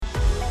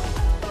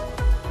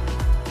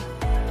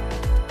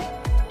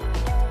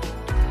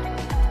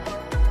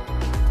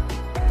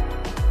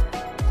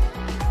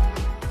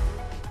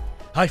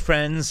Hi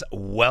friends,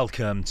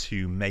 welcome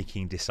to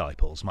Making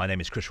Disciples. My name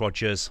is Chris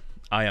Rogers.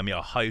 I am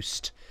your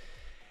host,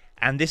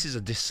 and this is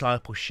a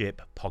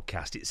discipleship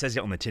podcast. It says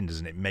it on the tin,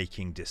 doesn't it?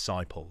 Making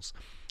disciples.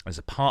 As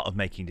a part of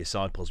making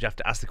disciples, you have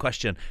to ask the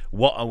question,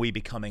 what are we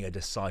becoming a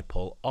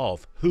disciple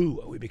of?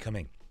 Who are we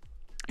becoming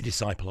a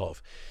disciple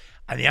of?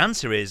 And the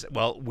answer is,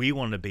 well, we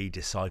want to be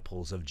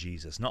disciples of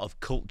Jesus, not of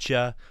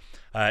culture,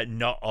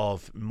 not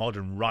of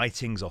modern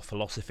writings or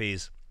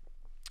philosophies.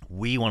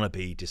 We want to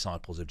be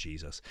disciples of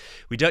Jesus.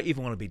 We don't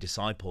even want to be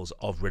disciples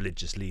of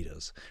religious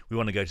leaders. We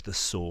want to go to the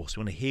source.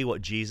 We want to hear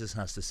what Jesus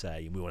has to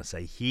say. We want to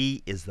say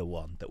he is the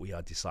one that we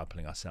are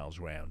discipling ourselves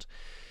around.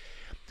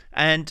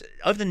 And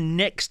over the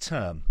next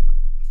term,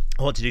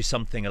 I want to do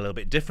something a little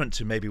bit different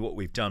to maybe what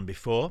we've done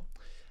before.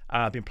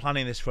 I've been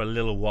planning this for a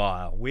little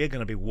while. We're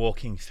going to be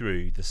walking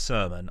through the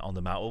Sermon on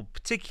the Mount, or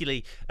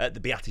particularly the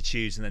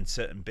Beatitudes and then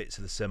certain bits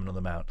of the Sermon on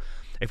the Mount.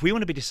 If we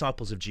want to be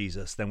disciples of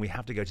Jesus, then we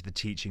have to go to the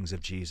teachings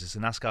of Jesus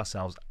and ask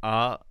ourselves,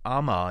 am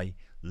I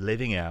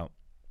living out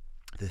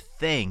the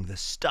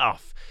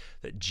stuff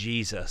that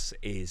Jesus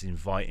is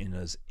inviting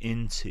us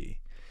into?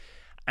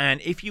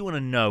 And if you want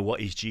to know what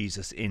is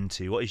Jesus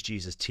into, what is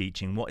Jesus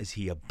teaching, what is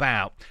he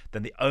about,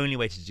 then the only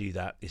way to do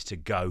that is to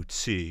go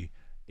to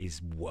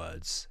his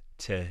words,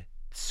 to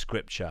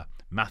Scripture.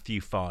 Matthew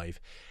 5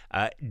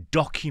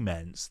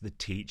 documents the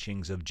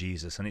teachings of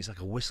Jesus, and it's like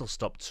a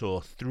whistle-stop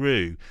tour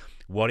through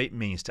what it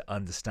means to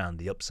understand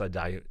the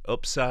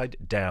upside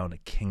down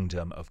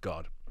kingdom of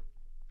God.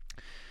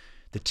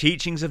 The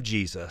teachings of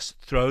Jesus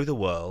throw the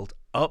world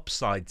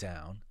upside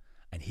down,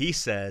 and he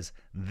says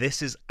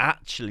this is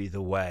actually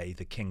the way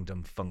the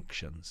kingdom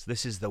functions.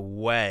 This is the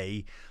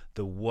way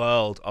the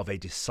world of a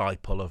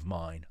disciple of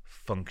mine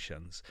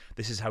functions.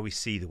 This is how we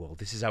see the world.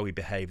 This is how we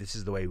behave. This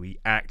is the way we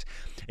act.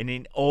 And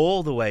in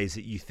all the ways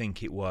that you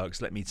think it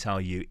works, let me tell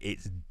you,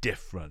 it's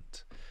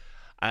different.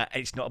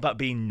 It's not about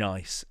being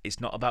nice. It's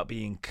not about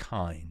being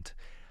kind.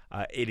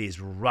 It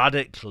is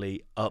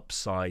radically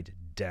upside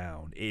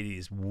down. It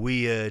is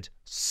weird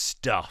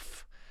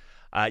stuff.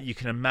 You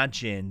can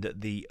imagine that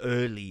the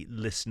early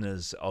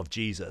listeners of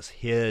Jesus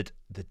heard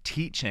the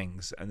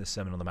teachings and the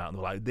Sermon on the Mount, and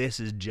they were like, this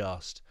is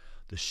just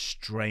the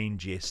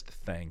strangest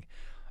thing.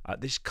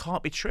 This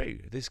can't be true.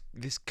 This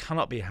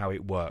cannot be how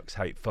it works,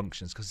 how it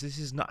functions, because this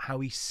is not how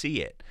we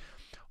see it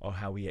or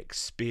how we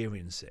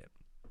experience it.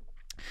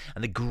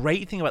 And the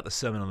great thing about the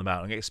Sermon on the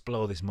Mount, I'm going to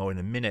explore this more in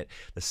a minute,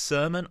 the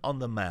Sermon on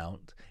the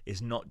Mount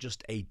is not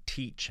just a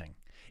teaching.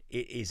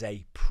 It is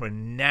a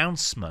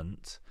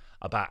pronouncement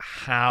about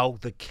how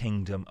the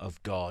kingdom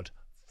of God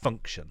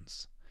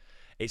functions.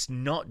 It's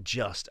not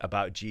just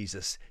about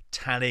Jesus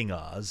telling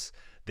us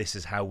this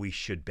is how we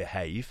should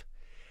behave.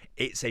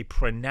 It's a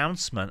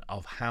pronouncement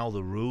of how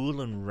the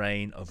rule and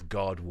reign of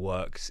God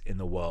works in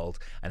the world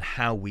and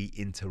how we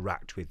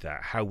interact with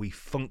that, how we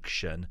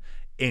function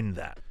in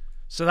that.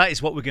 So that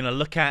is what we're going to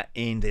look at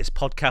in this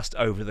podcast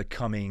over the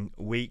coming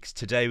weeks.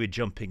 Today we're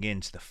jumping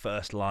into the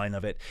first line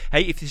of it.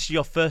 Hey, if this is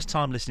your first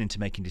time listening to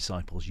Making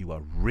Disciples, you are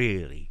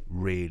really,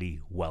 really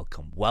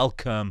welcome.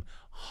 Welcome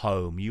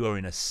home. You are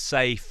in a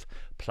safe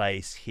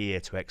place here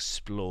to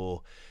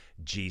explore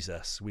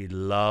Jesus. We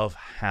love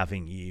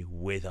having you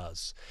with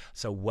us.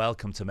 So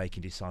welcome to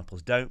Making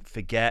Disciples. Don't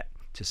forget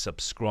to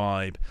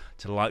subscribe,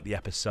 to like the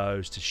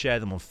episodes, to share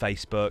them on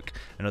Facebook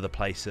and other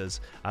places.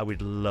 I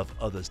would love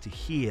others to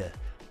hear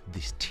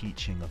this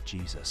teaching of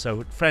Jesus.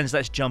 So friends,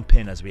 let's jump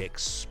in as we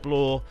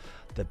explore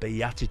the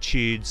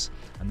Beatitudes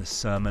and the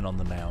Sermon on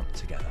the Mount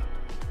together.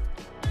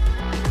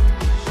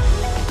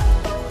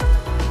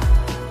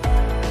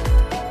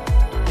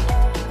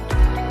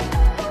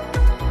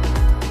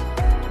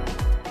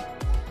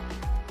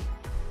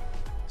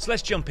 So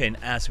let's jump in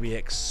as we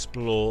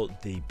explore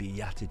the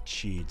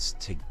Beatitudes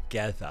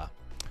together.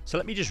 So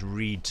let me just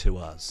read to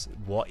us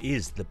what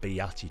is the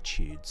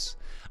Beatitudes.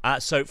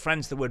 So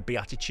friends, the word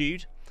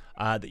beatitude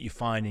that you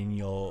find in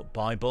your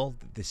Bible,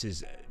 this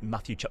is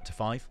Matthew chapter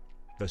 5,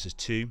 verses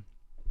 2,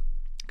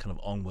 kind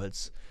of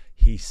onwards.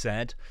 He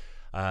said,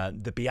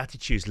 the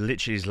Beatitudes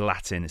literally is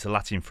Latin. It's a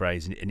Latin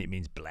phrase, and it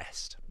means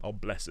blessed or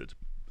blessed.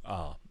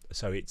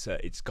 So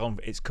it's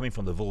coming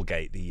from the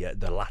Vulgate,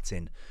 the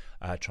Latin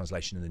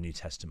translation of the New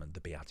Testament,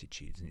 the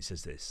Beatitudes, and it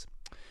says this: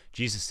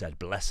 Jesus said,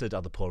 "Blessed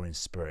are the poor in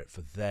spirit,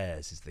 for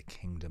theirs is the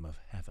kingdom of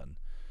heaven.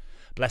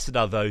 Blessed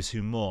are those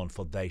who mourn,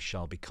 for they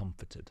shall be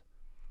comforted.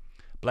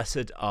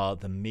 Blessed are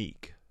the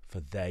meek,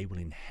 for they will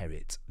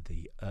inherit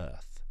the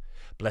earth.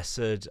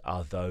 Blessed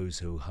are those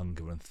who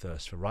hunger and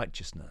thirst for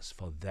righteousness,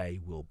 for they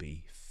will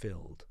be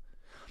filled.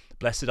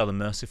 Blessed are the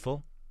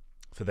merciful,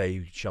 for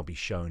they shall be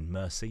shown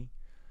mercy.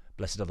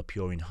 Blessed are the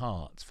pure in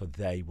heart, for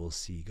they will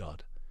see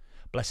God.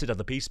 Blessed are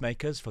the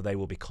peacemakers, for they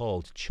will be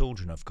called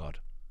children of God.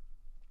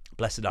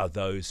 Blessed are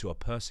those who are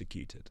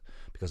persecuted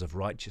because of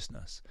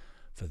righteousness,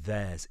 for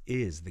theirs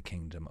is the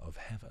kingdom of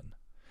heaven.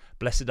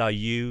 Blessed are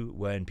you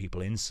when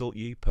people insult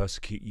you,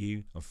 persecute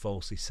you, and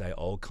falsely say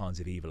all kinds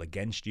of evil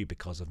against you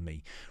because of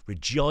me.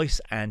 Rejoice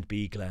and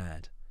be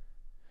glad,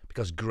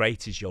 because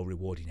great is your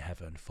reward in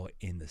heaven, for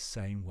in the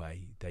same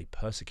way they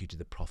persecuted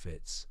the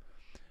prophets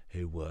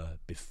who were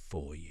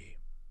before you.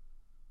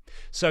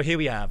 So here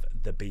we have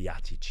the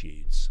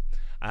Beatitudes,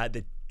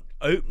 the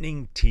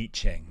opening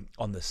teaching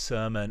on the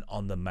Sermon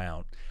on the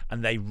Mount,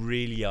 and they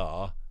really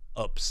are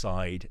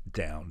upside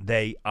down.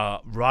 They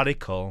are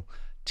radical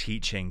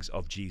teachings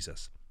of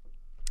Jesus.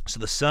 So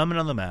the Sermon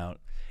on the Mount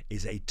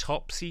is a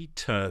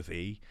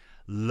topsy-turvy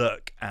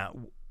look at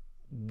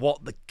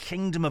what the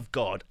kingdom of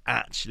God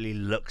actually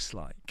looks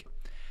like.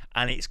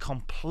 And it's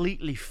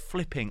completely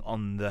flipping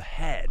on the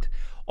head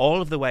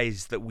all of the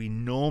ways that we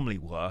normally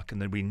work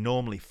and that we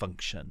normally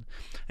function.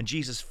 And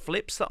Jesus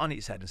flips that on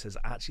its head and says,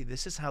 actually,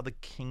 this is how the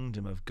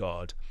kingdom of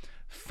God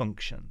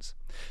functions.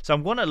 So I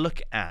want to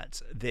look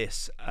at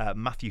this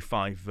Matthew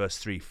 5 verse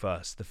 3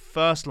 first. The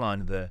first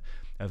line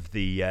of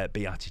the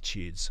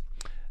Beatitudes,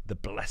 the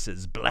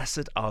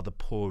blessed are the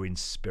poor in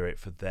spirit,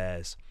 for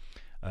theirs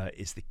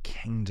is the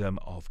kingdom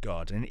of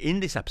God. And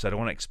in this episode, I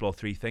want to explore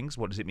three things.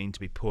 What does it mean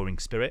to be poor in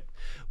spirit?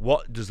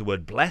 What does the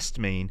word blessed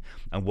mean?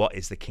 And what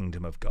is the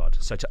kingdom of God?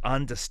 So to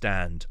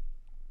understand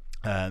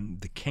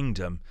the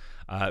kingdom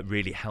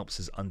really helps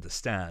us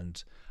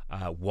understand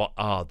what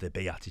are the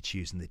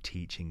Beatitudes and the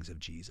teachings of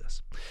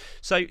Jesus.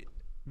 So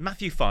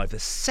Matthew 5, the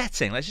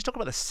setting, let's just talk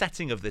about the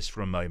setting of this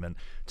for a moment.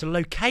 To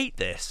locate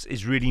this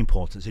is really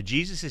important. So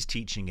Jesus is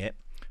teaching it,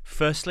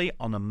 firstly,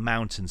 on a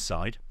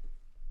mountainside,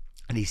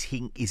 and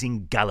he's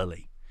in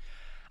Galilee.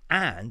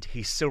 And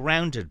he's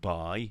surrounded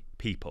by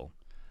people.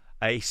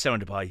 He's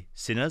surrounded by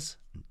sinners,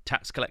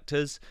 tax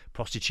collectors,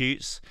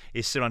 prostitutes.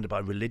 He's surrounded by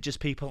religious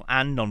people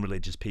and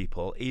non-religious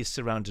people. He's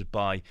surrounded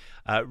by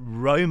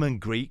Roman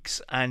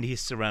Greeks, and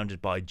he's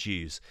surrounded by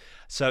Jews.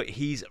 So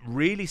he's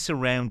really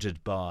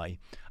surrounded by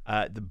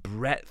the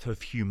breadth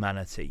of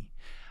humanity.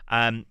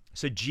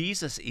 So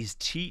Jesus is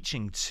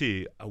teaching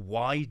to a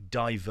wide,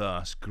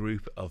 diverse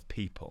group of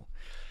people.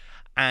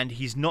 And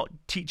he's not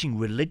teaching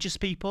religious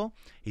people.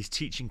 He's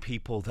teaching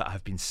people that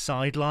have been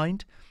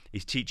sidelined.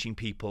 He's teaching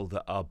people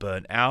that are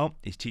burnt out.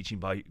 He's teaching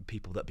by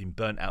people that have been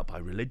burnt out by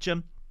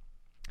religion.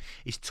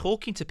 He's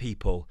talking to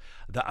people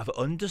that have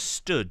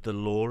understood the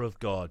law of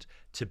God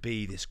to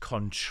be this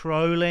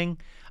controlling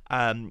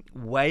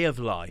way of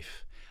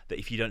life, that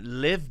if you don't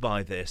live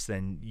by this,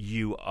 then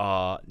you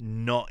are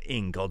not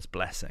in God's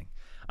blessing.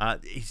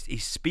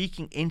 He's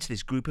speaking into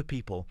this group of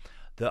people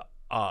that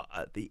are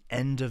at the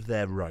end of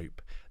their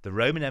rope. The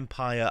Roman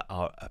Empire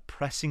are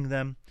oppressing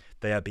them.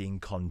 They are being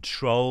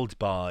controlled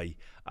by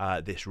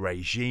this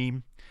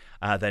regime.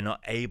 They're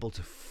not able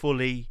to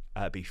fully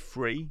be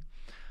free.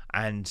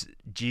 And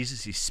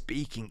Jesus is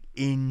speaking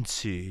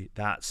into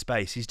that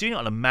space. He's doing it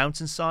on a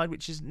mountainside,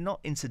 which is not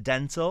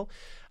incidental.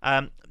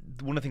 One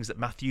of the things that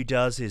Matthew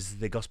does is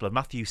the Gospel of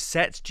Matthew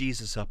sets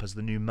Jesus up as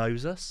the new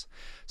Moses.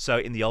 So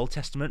in the Old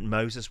Testament,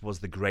 Moses was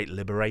the great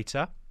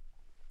liberator.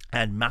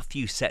 And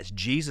Matthew sets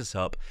Jesus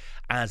up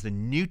as the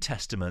New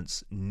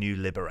Testament's new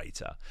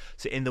liberator.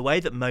 So in the way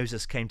that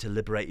Moses came to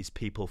liberate his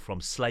people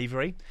from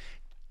slavery,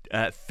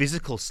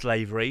 physical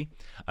slavery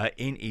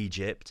in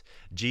Egypt,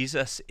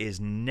 Jesus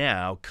is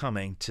now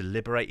coming to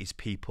liberate his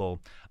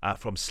people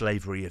from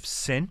slavery of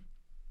sin.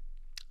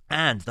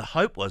 And the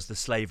hope was the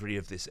slavery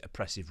of this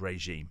oppressive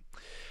regime.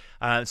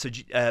 So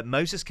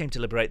Moses came to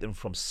liberate them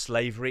from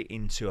slavery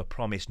into a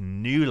promised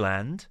new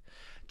land.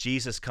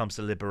 Jesus comes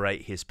to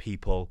liberate his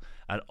people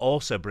and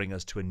also bring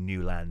us to a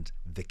new land,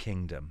 the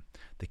kingdom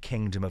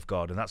of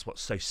God. And that's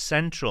what's so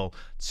central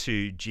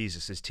to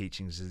Jesus'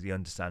 teachings, is the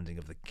understanding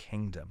of the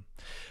kingdom.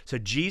 So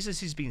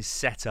Jesus is being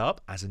set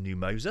up as a new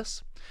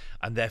Moses,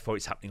 and therefore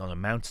it's happening on a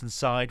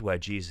mountainside where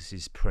Jesus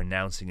is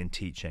pronouncing and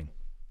teaching.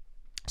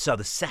 So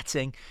the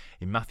setting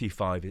in Matthew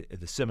 5,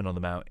 the Sermon on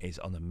the Mount, is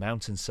on the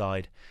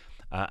mountainside.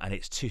 And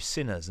it's to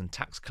sinners and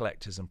tax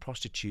collectors and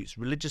prostitutes,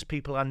 religious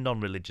people and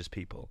non-religious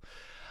people.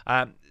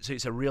 So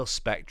it's a real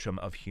spectrum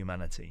of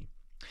humanity.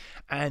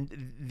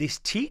 And this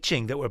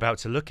teaching that we're about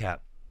to look at,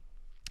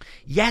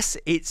 yes,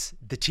 it's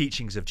the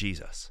teachings of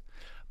Jesus,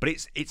 but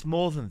it's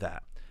more than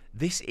that.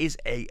 This is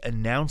an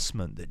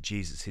announcement that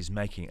Jesus is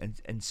making.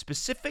 And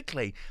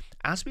specifically,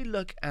 as we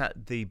look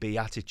at the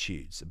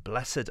Beatitudes,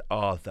 blessed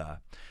are the,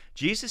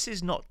 Jesus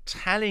is not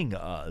telling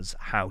us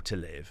how to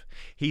live.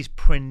 He's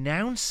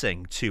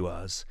pronouncing to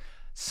us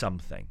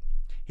something.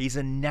 He's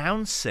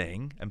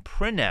announcing and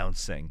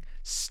pronouncing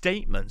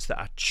statements that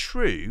are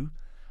true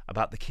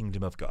about the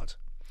kingdom of God.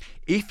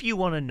 If you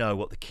want to know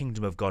what the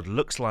kingdom of God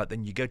looks like,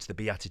 then you go to the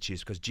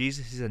Beatitudes, because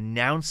Jesus is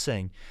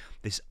announcing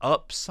this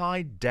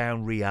upside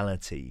down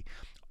reality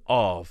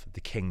of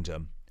the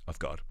kingdom of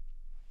God.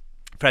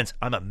 Friends,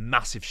 I'm a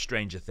massive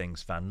Stranger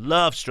Things fan.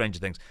 Love Stranger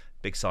Things.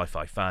 Big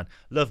sci-fi fan.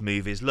 Love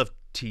movies. Love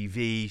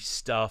TV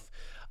stuff.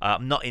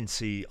 I'm not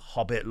into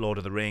Hobbit, Lord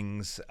of the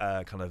Rings,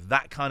 kind of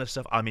that kind of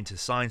stuff. I'm into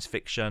science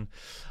fiction,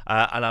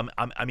 and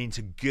I'm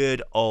into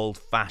good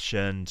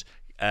old-fashioned,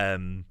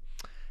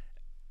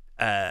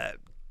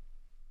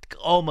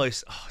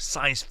 almost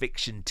science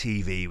fiction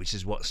TV, which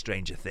is what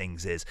Stranger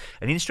Things is.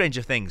 And in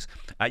Stranger Things,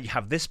 you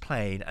have this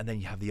plane, and then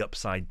you have the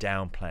upside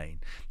down plane.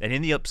 And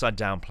in the upside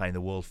down plane,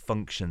 the world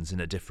functions in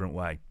a different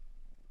way.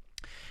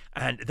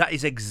 And that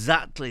is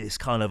exactly this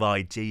kind of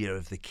idea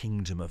of the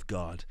kingdom of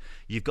God.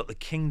 You've got the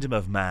kingdom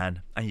of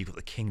man and you've got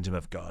the kingdom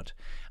of God.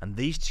 And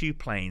these two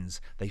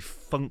planes, they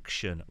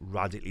function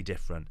radically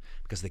different,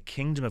 because the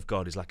kingdom of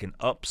God is like an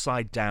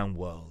upside down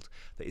world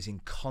that is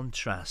in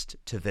contrast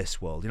to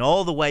this world. In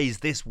all the ways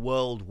this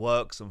world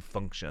works and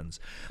functions,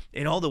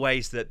 in all the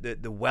ways that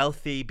the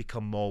wealthy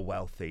become more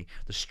wealthy,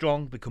 the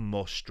strong become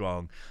more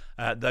strong,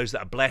 those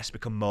that are blessed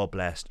become more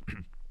blessed.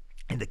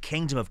 In the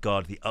kingdom of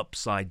God, the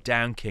upside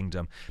down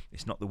kingdom,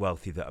 it's not the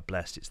wealthy that are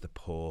blessed, it's the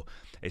poor.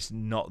 It's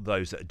not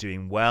those that are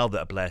doing well that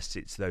are blessed,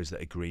 it's those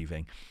that are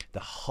grieving. The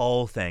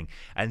whole thing.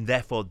 And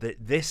therefore,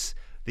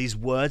 these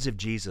words of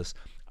Jesus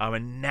are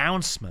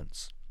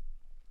announcements.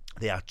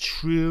 They are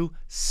true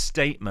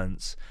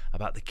statements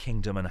about the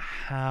kingdom and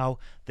how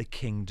the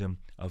kingdom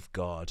of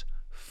God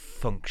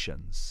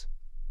functions.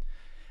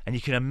 And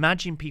you can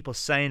imagine people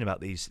saying about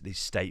these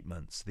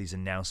statements, these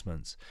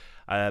announcements,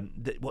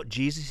 that what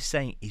Jesus is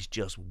saying is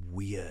just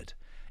weird.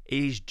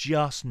 It is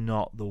just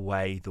not the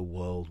way the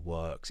world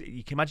works.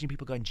 You can imagine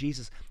people going,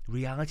 Jesus,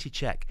 reality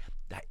check.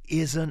 That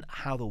isn't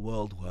how the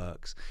world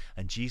works.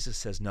 And Jesus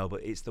says, no,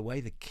 but it's the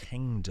way the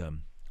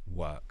kingdom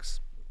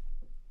works.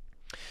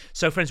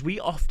 So, friends, we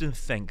often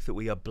think that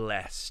we are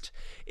blessed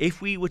if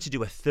we were to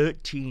do a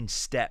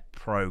 13-step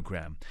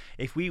program,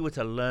 if we were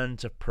to learn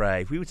to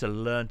pray, if we were to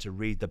learn to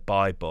read the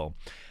Bible,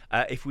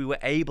 if we were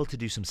able to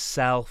do some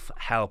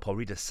self-help or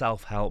read a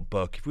self-help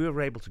book, if we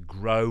were able to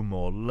grow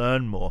more,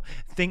 learn more,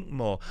 think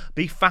more,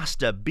 be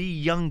faster, be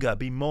younger,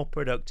 be more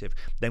productive,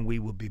 then we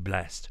would be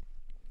blessed.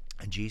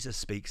 And Jesus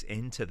speaks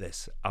into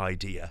this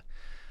idea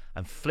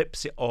and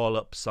flips it all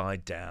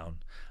upside down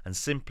and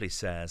simply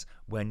says,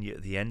 when you're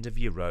at the end of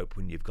your rope,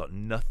 when you've got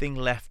nothing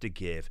left to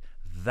give,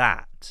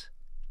 that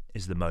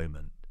is the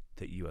moment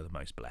that you are the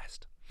most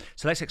blessed.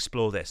 So let's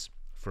explore this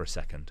for a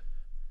second.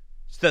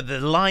 So the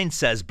line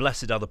says,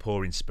 blessed are the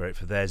poor in spirit,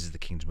 for theirs is the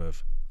kingdom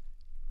of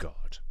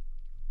God.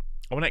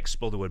 I want to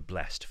explore the word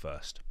blessed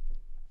first.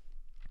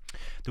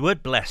 The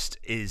word blessed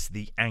is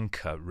the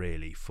anchor,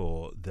 really,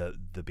 for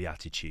the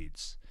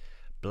Beatitudes.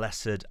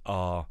 Blessed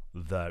are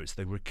those. It's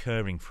the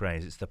recurring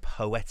phrase. It's the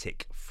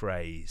poetic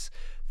phrase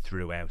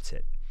throughout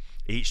it.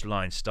 Each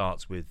line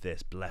starts with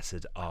this,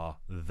 blessed are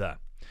the.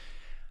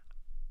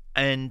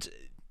 And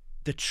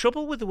the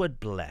trouble with the word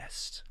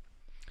blessed,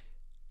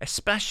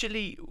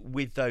 especially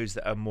with those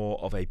that are more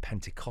of a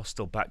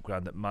Pentecostal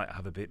background that might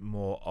have a bit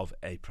more of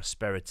a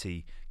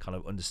prosperity kind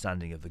of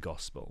understanding of the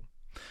gospel.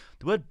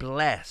 The word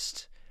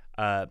blessed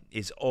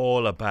is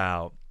all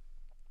about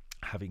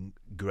having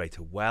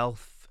greater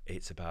wealth.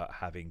 It's about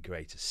having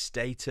greater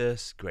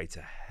status,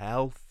 greater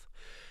health.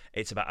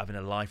 It's about having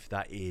a life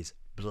that is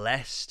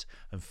blessed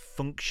and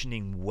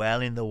functioning well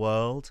in the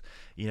world.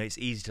 You know, it's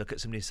easy to look at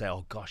somebody and say,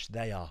 oh gosh,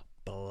 they are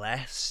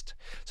blessed.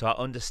 So our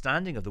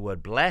understanding of the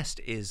word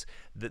blessed is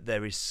that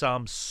there is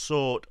some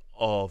sort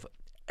of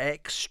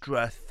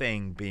extra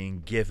thing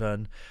being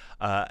given,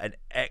 an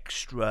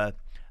extra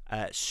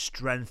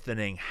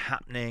strengthening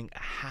happening,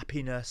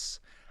 happiness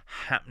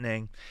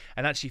happening.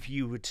 And actually, if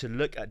you were to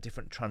look at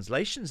different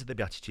translations of the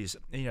Beatitudes,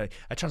 you know,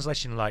 a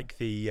translation like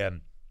the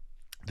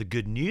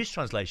Good News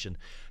translation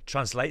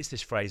translates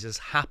this phrase as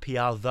happy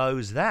are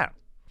those that.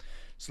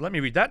 So let me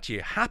read that to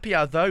you. Happy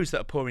are those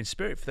that are poor in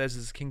spirit, for theirs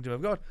is the kingdom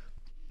of God.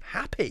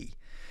 Happy.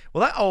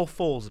 Well, that all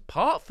falls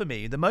apart for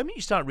me. The moment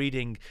you start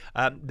reading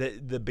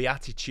the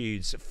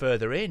Beatitudes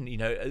further in, you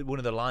know, one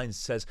of the lines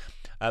says,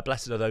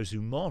 blessed are those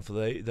who mourn, for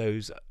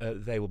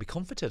they will be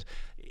comforted.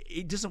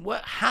 It doesn't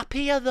work.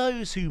 Happy are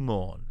those who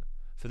mourn,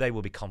 for they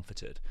will be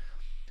comforted.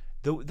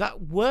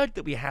 That word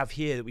that we have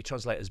here that we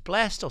translate as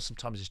blessed, or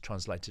sometimes is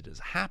translated as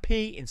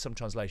happy in some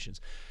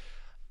translations,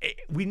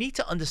 we need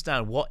to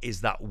understand what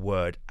is that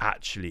word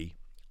actually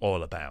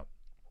all about.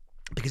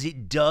 Because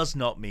it does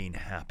not mean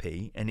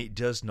happy, and it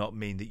does not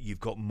mean that you've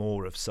got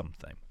more of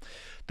something.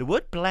 The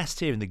word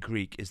blessed here in the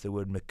Greek is the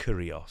word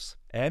makarios,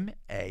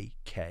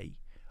 M-A-K-O-R-I-O-S.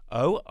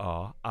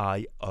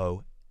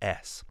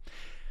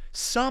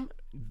 Some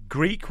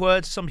Greek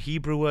words, some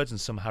Hebrew words, and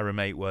some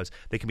Aramaic words,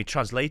 they can be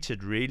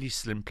translated really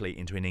simply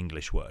into an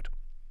English word.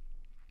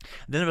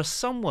 And then there are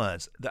some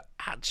words that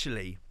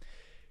actually,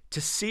 to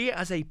see it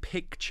as a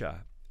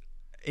picture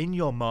in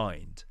your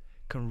mind,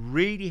 can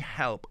really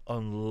help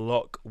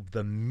unlock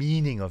the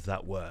meaning of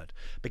that word,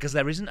 because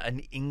there isn't an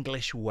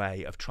English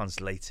way of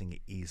translating it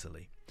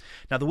easily.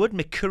 Now, the word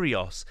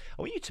makarios,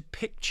 I want you to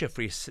picture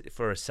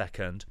for a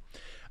second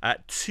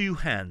two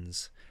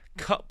hands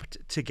cupped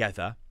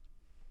together,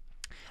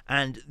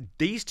 and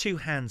these two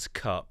hands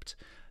cupped,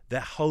 they're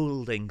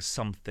holding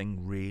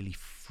something really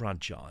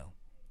fragile.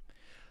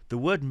 The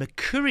word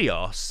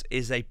makarios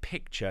is a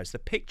picture. It's the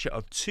picture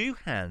of two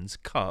hands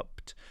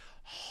cupped,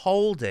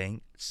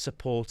 holding,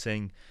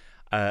 supporting,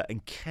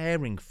 and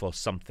caring for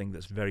something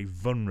that's very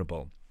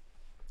vulnerable.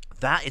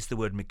 That is the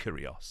word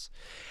makarios.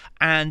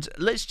 And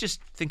let's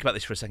just think about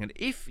this for a second.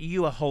 If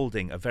you are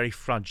holding a very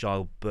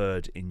fragile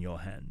bird in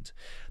your hand,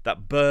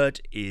 that bird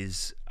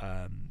is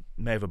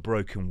may have a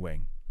broken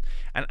wing.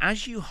 And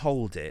as you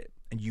hold it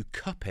and you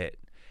cup it,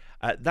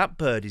 that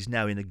bird is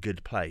now in a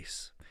good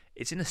place.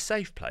 It's in a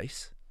safe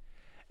place.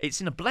 It's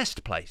in a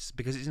blessed place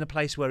because it's in a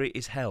place where it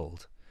is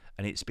held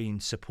and it's being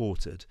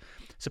supported.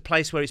 It's a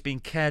place where it's being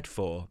cared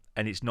for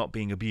and it's not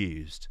being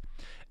abused.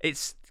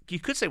 You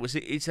could say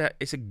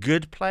it's a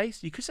good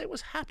place. You could say it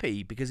was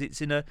happy because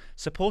it's in a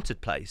supported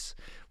place.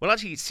 Well,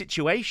 actually, its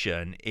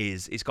situation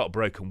is it's got a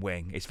broken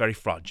wing. It's very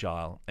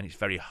fragile and it's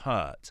very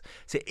hurt.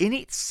 So in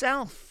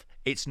itself,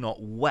 it's not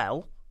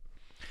well,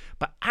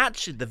 but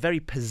actually the very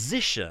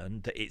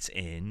position that it's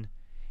in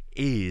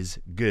is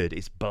good.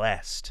 It's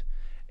blessed.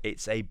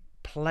 It's a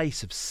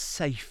place of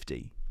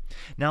safety.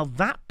 Now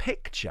that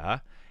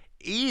picture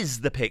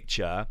is the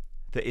picture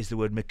that is the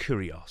word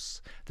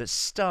Makurios that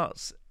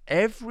starts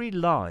every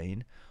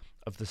line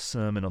of the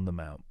Sermon on the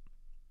Mount.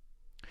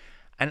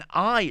 And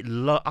I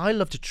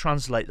love to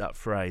translate that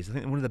phrase. I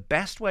think one of the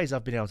best ways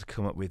I've been able to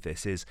come up with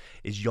this is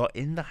you're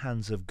in the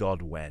hands of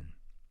God when.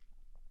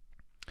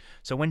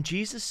 So when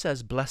Jesus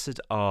says, blessed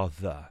are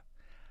the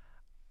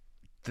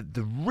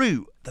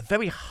root, the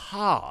very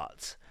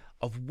heart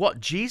of what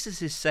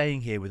Jesus is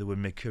saying here with the word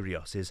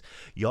Makurios is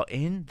you're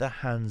in the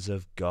hands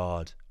of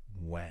God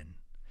when.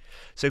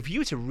 So if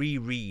you were to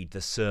reread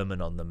the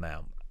Sermon on the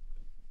Mount,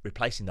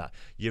 replacing that,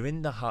 you're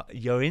in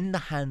the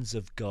hands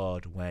of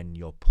God when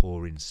you're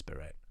poor in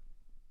spirit,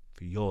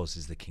 for yours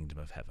is the kingdom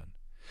of heaven.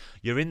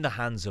 You're in the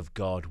hands of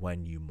God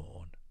when you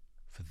mourn,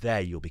 for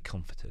there you'll be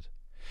comforted.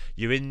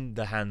 You're in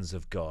the hands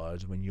of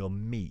God when you're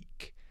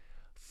meek,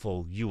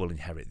 for you will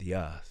inherit the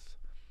earth.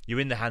 You're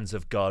in the hands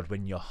of God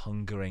when you're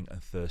hungering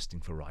and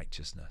thirsting for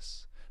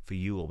righteousness, for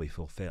you will be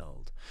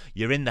fulfilled.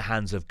 You're in the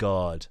hands of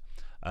God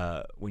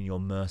when you're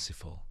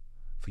merciful,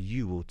 for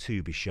you will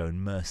too be shown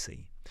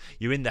mercy.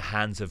 You're in the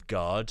hands of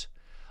God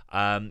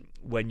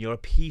when you're a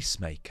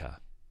peacemaker.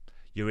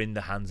 You're in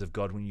the hands of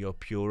God when you're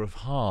pure of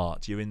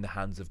heart. You're in the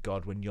hands of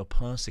God when you're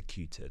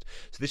persecuted.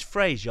 So this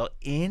phrase, you're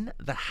in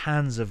the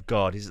hands of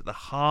God, is at the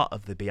heart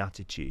of the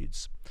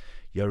Beatitudes.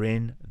 You're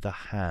in the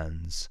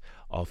hands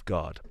of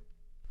God.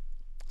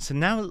 So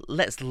now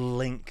let's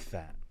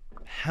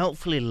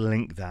helpfully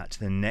link that to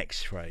the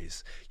next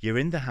phrase. You're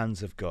in the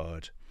hands of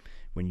God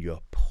when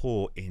you're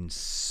poor in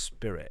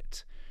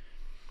spirit.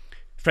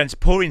 Friends,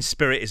 poor in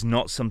spirit is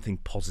not something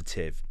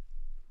positive.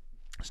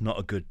 It's not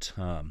a good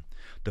term.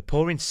 The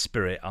poor in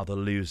spirit are the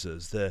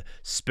losers, the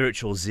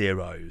spiritual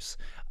zeros,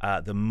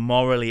 the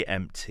morally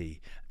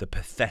empty, the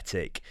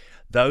pathetic,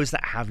 those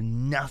that have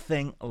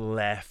nothing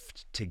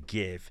left to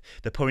give.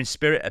 The poor in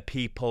spirit are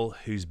people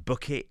whose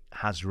bucket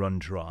has run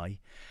dry.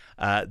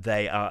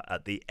 They are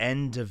at the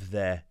end of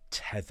their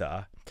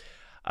tether.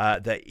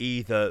 They're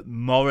either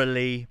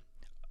morally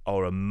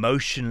or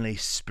emotionally,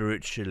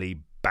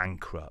 spiritually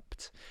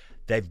bankrupt.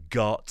 They've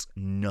got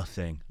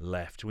nothing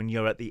left. When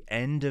you're at the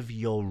end of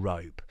your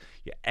rope,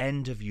 your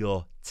end of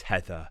your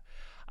tether,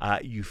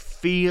 you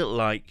feel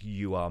like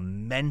you are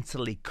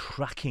mentally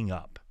cracking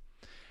up.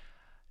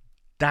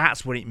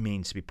 That's what it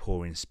means to be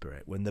poor in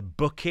spirit, when the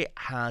bucket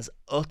has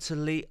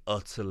utterly,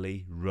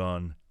 utterly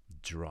run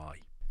dry.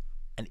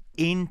 And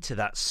into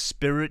that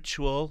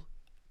spiritual,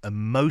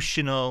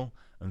 emotional,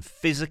 and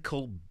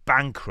physical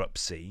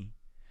bankruptcy,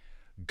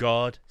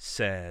 God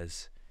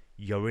says,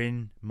 you're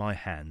in my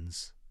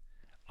hands.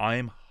 I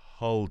am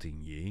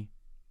holding you,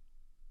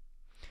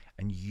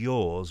 and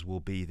yours will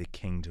be the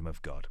kingdom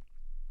of God.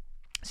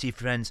 See,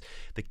 friends,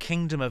 the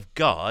kingdom of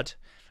God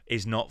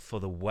is not for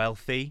the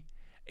wealthy.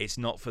 It's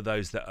not for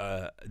those that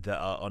are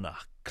on a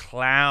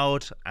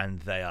cloud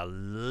and they are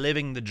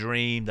living the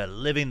dream. They're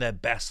living their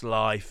best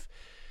life.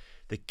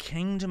 The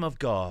kingdom of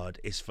God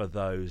is for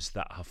those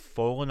that have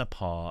fallen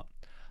apart.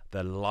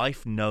 Their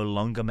life no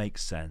longer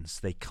makes sense.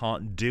 They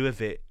can't do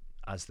with it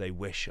as they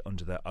wish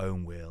under their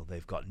own will.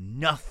 They've got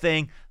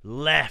nothing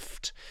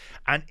left.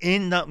 And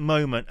in that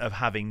moment of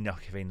having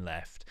nothing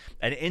left,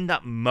 and in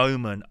that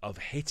moment of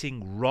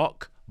hitting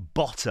rock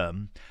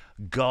bottom,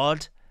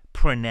 God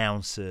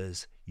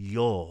pronounces,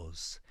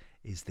 yours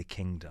is the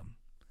kingdom.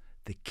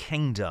 The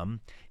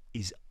kingdom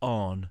is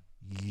on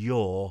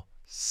your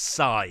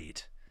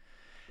side.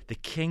 The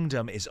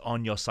kingdom is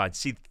on your side.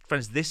 See,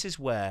 friends, this is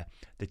where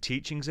the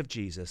teachings of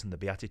Jesus and the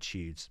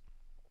Beatitudes,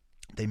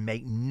 they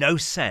make no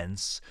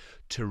sense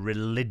to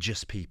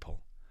religious people.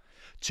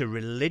 To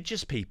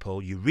religious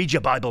people, you read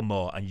your Bible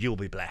more and you'll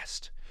be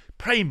blessed.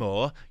 Pray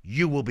more,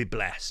 you will be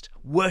blessed.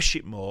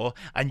 Worship more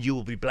and you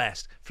will be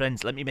blessed.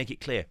 Friends, let me make it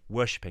clear.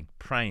 Worshipping,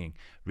 praying,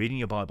 reading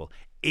your Bible,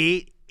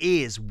 it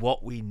is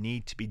what we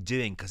need to be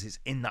doing because it's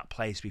in that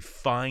place we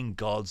find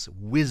God's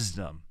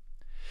wisdom.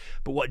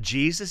 But what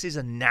Jesus is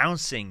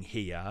announcing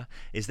here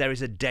is there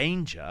is a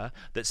danger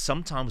that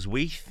sometimes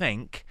we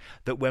think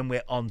that when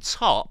we're on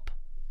top,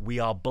 we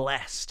are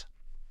blessed.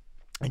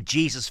 And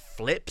Jesus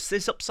flips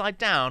this upside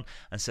down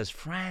and says,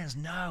 friends,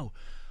 no,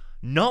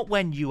 not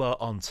when you are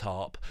on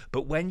top,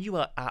 but when you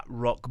are at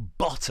rock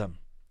bottom,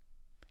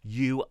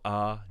 you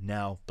are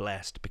now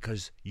blessed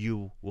because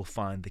you will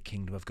find the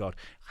kingdom of God.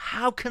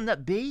 How can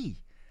that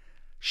be?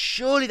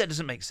 Surely that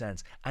doesn't make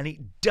sense. And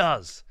it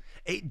does.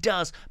 It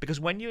does, because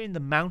when you're in the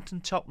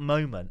mountaintop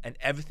moment and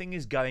everything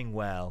is going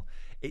well,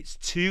 it's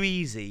too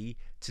easy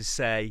to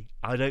say,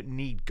 I don't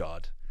need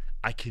God.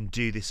 I can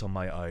do this on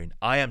my own.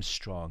 I am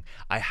strong.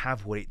 I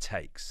have what it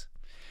takes.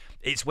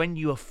 It's when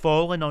you are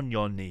fallen on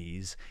your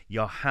knees,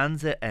 your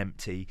hands are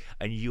empty,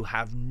 and you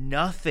have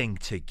nothing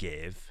to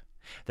give,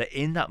 that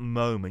in that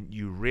moment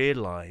you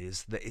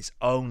realize that it's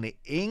only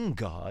in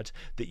God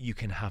that you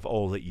can have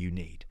all that you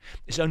need.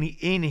 It's only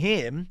in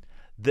Him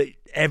that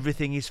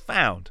everything is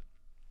found.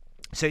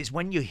 So it's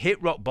when you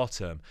hit rock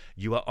bottom,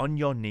 you are on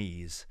your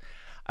knees,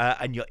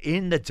 and you're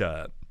in the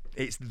dirt.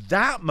 It's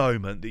that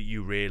moment that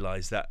you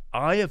realize that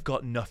I have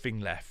got nothing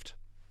left.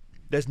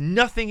 There's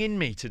nothing in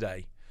me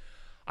today.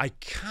 I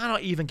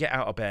cannot even get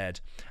out of bed.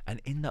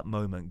 And in that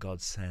moment,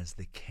 God says,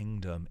 the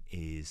kingdom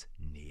is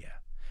near.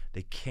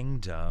 The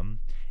kingdom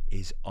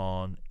is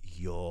on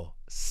your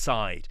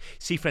side.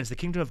 See, friends, the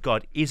kingdom of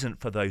God isn't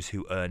for those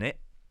who earn it.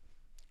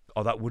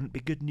 Oh, that wouldn't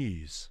be good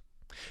news.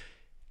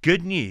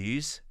 Good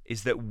news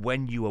is that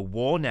when you are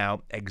worn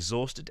out,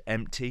 exhausted,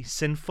 empty,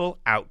 sinful,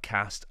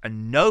 outcast,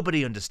 and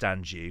nobody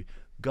understands you,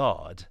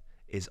 God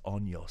is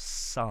on your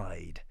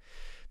side.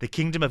 The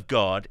kingdom of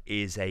God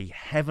is a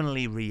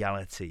heavenly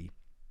reality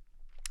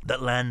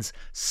that lands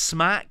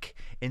smack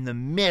in the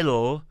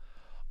middle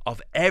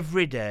of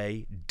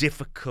everyday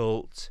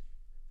difficult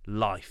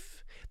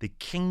life. The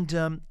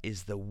kingdom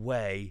is the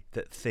way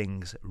that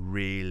things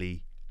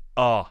really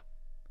are.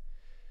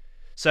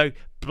 So,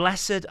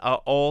 blessed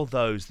are all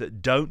those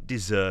that don't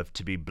deserve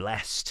to be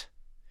blessed.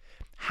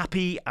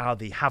 Happy are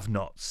the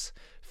have-nots.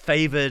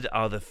 Favoured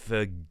are the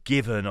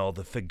forgiven or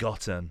the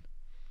forgotten.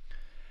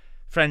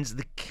 Friends,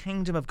 the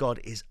kingdom of God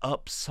is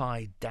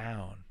upside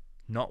down,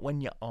 not when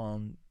you're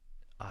on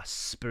a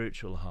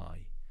spiritual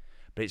high,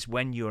 but it's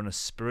when you're on a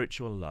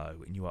spiritual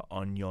low and you are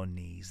on your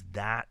knees.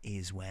 That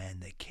is when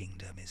the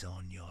kingdom is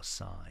on your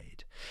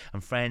side.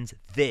 And friends,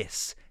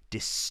 this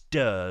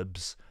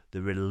disturbs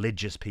the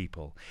religious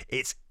people.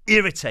 It's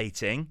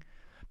irritating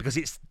because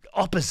it's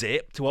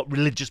opposite to what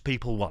religious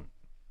people want.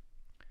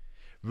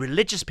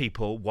 Religious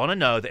people want to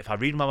know that if I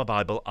read my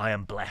Bible, I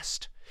am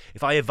blessed.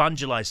 If I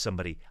evangelize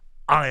somebody,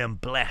 I am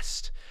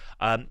blessed.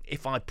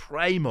 If I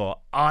pray more,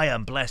 I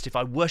am blessed. If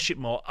I worship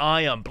more,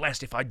 I am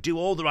blessed. If I do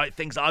all the right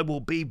things, I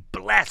will be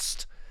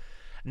blessed.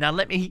 Now,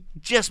 let me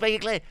just make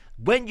it clear.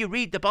 When you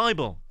read the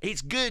Bible,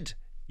 it's good.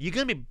 You're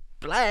going to be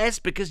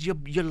blessed because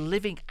you're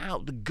living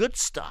out the good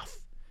stuff.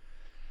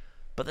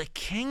 But the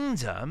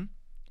kingdom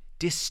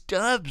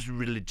disturbs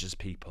religious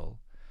people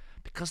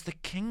because the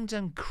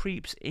kingdom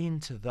creeps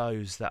into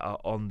those that are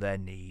on their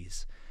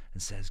knees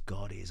and says,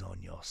 God is on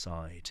your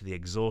side. To the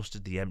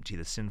exhausted, the empty,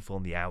 the sinful,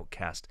 and the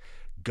outcast,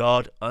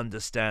 God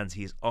understands.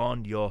 He is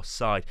on your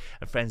side.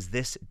 And friends,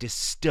 this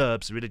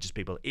disturbs religious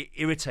people. It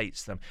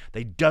irritates them.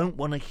 They don't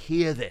want to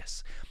hear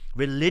this.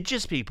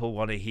 Religious people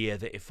want to hear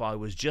that if I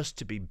was just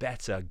to be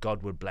better,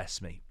 God would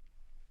bless me.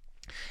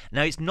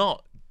 Now, it's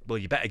not, well,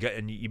 you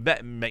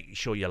better make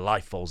sure your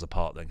life falls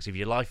apart then, because if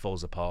your life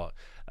falls apart,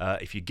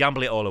 if you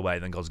gamble it all away,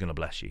 then God's going to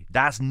bless you.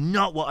 That's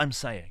not what I'm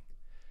saying.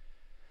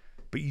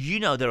 But you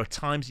know there are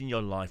times in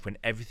your life when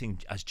everything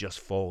has just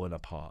fallen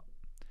apart.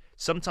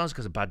 Sometimes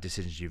because of bad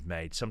decisions you've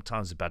made,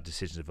 sometimes the bad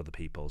decisions of other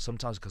people,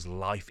 sometimes because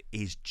life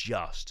is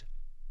just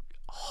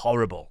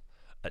horrible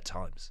at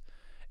times.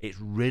 It's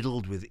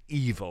riddled with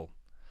evil.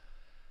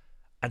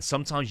 And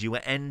sometimes you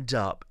end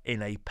up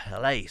in a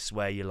place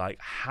where you're like,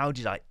 how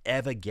did I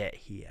ever get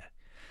here?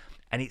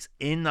 And it's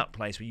in that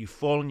place where you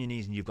fall on your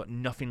knees and you've got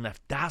nothing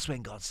left. That's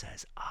when God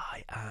says,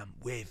 I am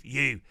with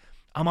you.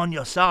 I'm on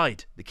your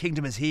side. The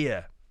kingdom is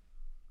here.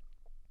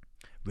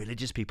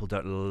 Religious people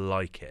don't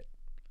like it.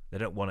 They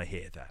don't want to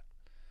hear that.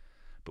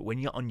 But when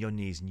you're on your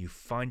knees and you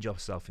find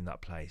yourself in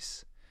that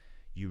place,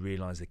 you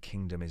realize the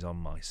kingdom is on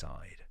my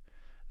side.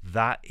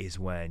 That is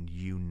when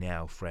you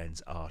now,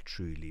 friends, are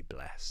truly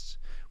blessed.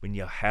 When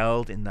you're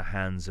held in the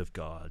hands of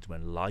God,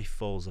 when life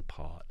falls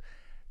apart,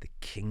 the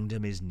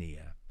kingdom is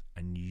near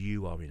and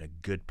you are in a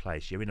good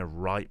place. You're in a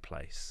right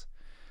place.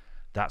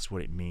 That's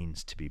what it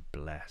means to be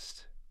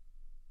blessed.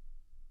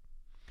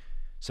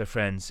 So,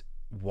 friends,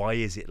 why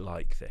is it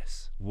like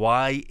this?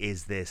 Why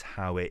is this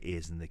how it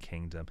is in the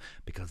kingdom?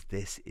 Because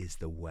this is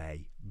the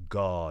way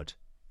God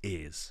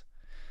is.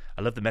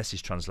 I love the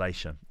Message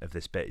translation of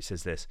this bit. It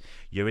says this: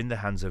 you're in the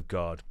hands of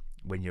God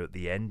when you're at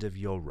the end of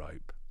your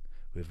rope.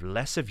 With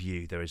less of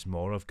you, there is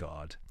more of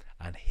God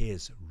and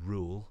His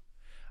rule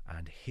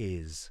and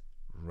His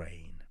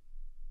reign.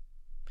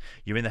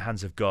 You're in the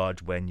hands of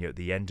God when you're at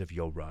the end of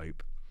your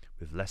rope.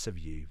 With less of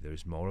you, there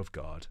is more of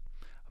God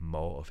and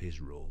more of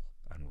His rule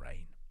and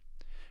reign.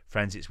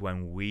 Friends, it's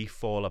when we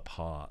fall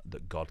apart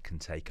that God can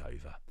take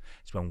over.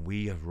 It's when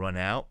we have run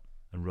out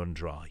and run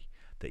dry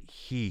that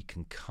He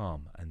can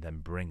come and then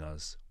bring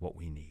us what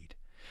we need.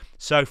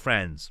 So,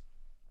 friends,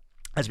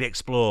 as we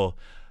explore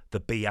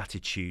the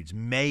Beatitudes,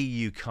 may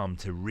you come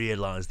to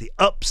realize the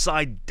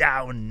upside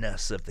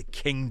downness of the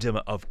kingdom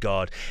of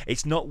God.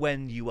 It's not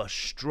when you are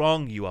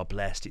strong you are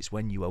blessed. It's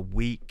when you are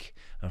weak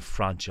and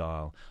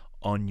fragile.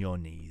 on your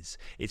knees.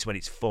 It's when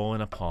it's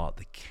fallen apart,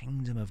 the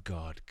kingdom of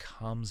God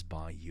comes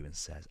by you and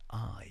says,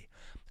 I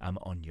am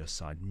on your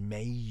side.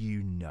 May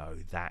you know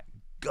that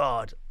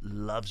God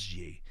loves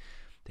you,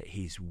 that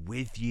he's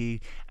with you,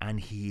 and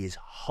he is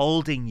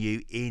holding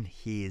you in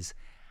his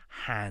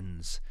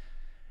hands.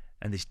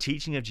 And this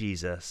teaching of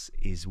Jesus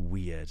is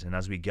weird. And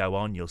as we go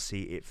on, you'll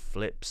see it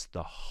flips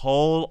the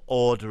whole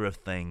order of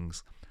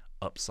things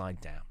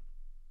upside down.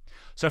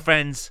 So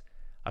friends,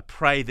 I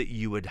pray that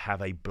you would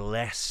have a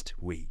blessed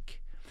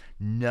week,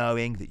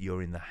 knowing that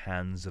you're in the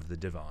hands of the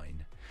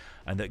divine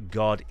and that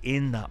God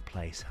in that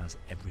place has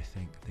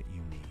everything that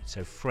you need.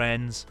 So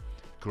friends,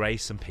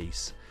 grace and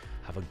peace.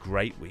 Have a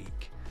great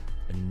week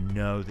and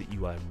know that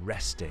you are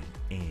resting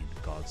in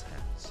God's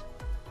hands.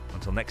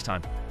 Until next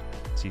time,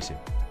 see you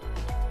soon.